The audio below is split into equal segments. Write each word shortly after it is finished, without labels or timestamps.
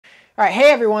All right,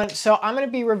 hey everyone. So I'm going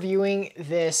to be reviewing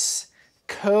this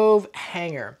Cove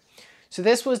Hanger. So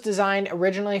this was designed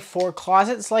originally for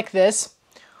closets like this,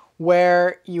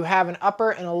 where you have an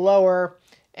upper and a lower,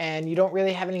 and you don't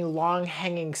really have any long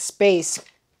hanging space.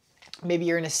 Maybe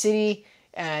you're in a city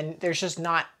and there's just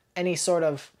not any sort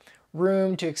of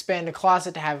room to expand a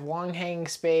closet to have long hanging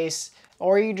space,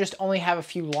 or you just only have a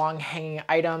few long hanging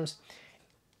items.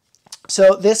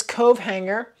 So this Cove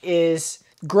Hanger is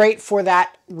great for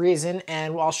that reason,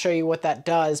 and I'll show you what that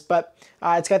does. But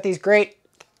it's got these great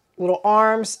little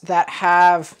arms that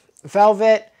have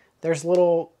velvet. There's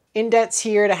little indents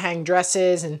here to hang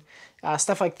dresses and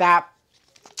stuff like that.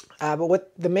 But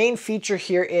what the main feature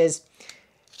here is,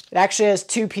 it actually has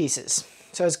two pieces.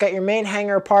 So it's got your main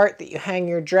hanger part that you hang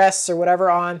your dress or whatever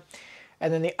on,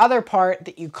 and then the other part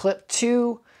that you clip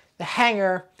to the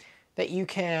hanger that you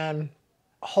can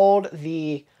hold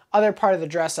the other part of the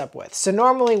dress up with. So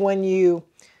normally when you,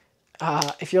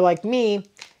 if you're like me,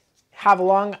 have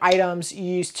long items, you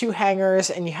use two hangers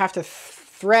and you have to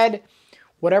thread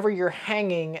whatever you're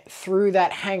hanging through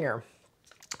that hanger.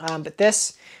 But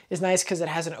this is nice because it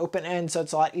has an open end, so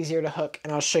it's a lot easier to hook,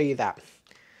 and I'll show you that.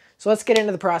 So let's get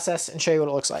into the process and show you what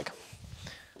it looks like.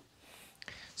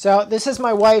 So this is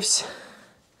my wife's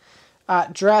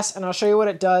dress, and I'll show you what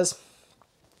it does.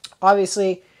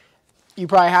 Obviously, you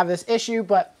probably have this issue,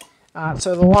 but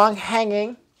so the long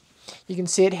hanging, you can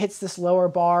see it hits this lower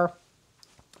bar.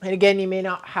 And again, you may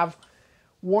not have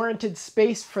warranted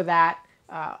space for that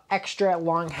extra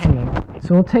long hanging.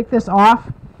 So we'll take this off,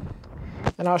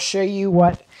 and I'll show you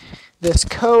what this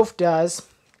Cove does.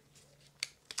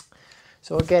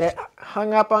 So we'll get it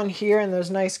hung up on here in those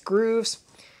nice grooves.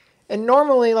 And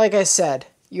normally, like I said,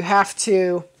 you have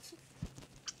to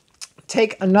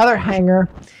take another hanger,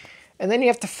 and then you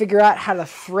have to figure out how to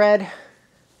thread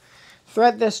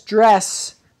this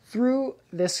dress through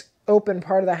this open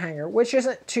part of the hanger, which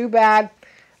isn't too bad,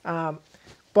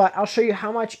 but I'll show you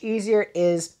how much easier it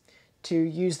is to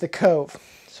use the Cove.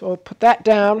 So we'll put that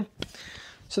down.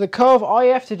 So the Cove, all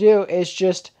you have to do is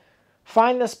just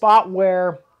find the spot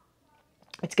where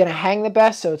it's going to hang the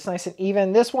best, so it's nice and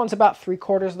even. This one's about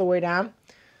 3/4 of the way down.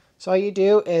 So all you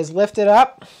do is lift it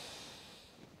up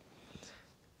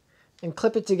and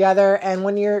clip it together, and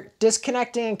when you're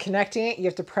disconnecting and connecting it, you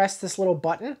have to press this little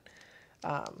button,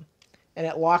 and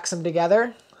it locks them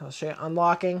together. I'll show you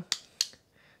unlocking.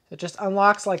 It just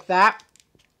unlocks like that.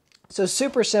 So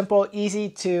super simple, easy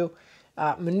to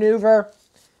maneuver.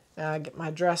 Get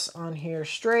my dress on here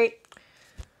straight.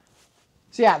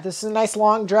 So yeah, this is a nice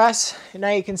long dress, and now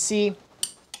you can see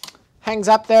hangs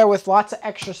up there with lots of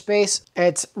extra space.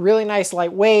 It's really nice,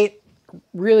 lightweight,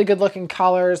 really good looking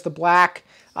colors, the black.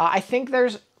 I think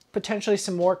there's potentially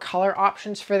some more color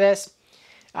options for this,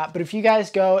 but if you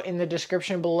guys go in the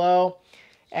description below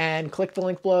and click the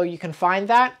link below, you can find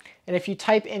that. And if you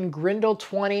type in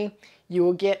Grindle20, you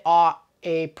will get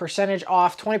a percentage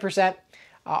off, 20%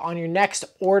 on your next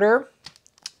order.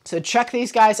 So check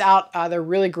these guys out. They're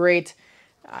really great.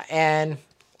 And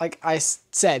like I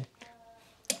said,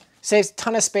 saves a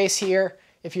ton of space here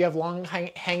if you have long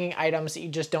hanging items that you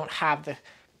just don't have the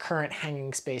current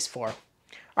hanging space for.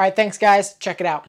 All right, thanks guys. Check it out.